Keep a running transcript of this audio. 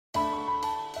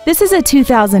This is a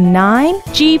 2009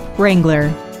 Jeep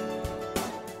Wrangler.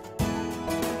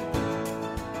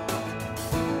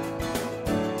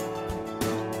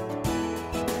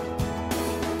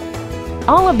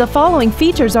 All of the following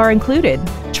features are included: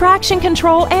 traction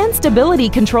control and stability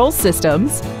control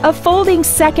systems, a folding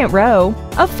second row,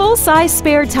 a full-size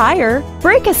spare tire,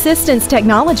 brake assistance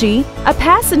technology, a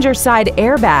passenger side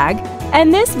airbag,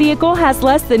 and this vehicle has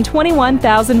less than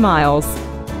 21,000 miles.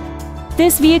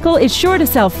 This vehicle is sure to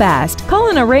sell fast. Call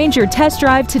and arrange your test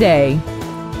drive today.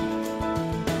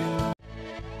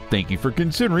 Thank you for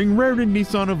considering Rairdon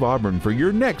Nissan of Auburn for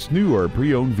your next new or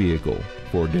pre-owned vehicle.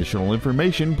 For additional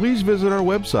information, please visit our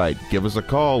website, give us a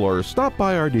call, or stop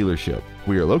by our dealership.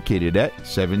 We are located at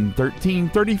 713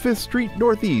 35th Street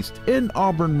Northeast in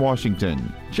Auburn,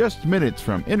 Washington, just minutes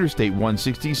from Interstate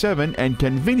 167 and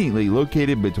conveniently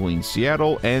located between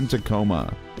Seattle and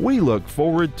Tacoma. We look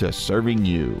forward to serving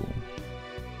you.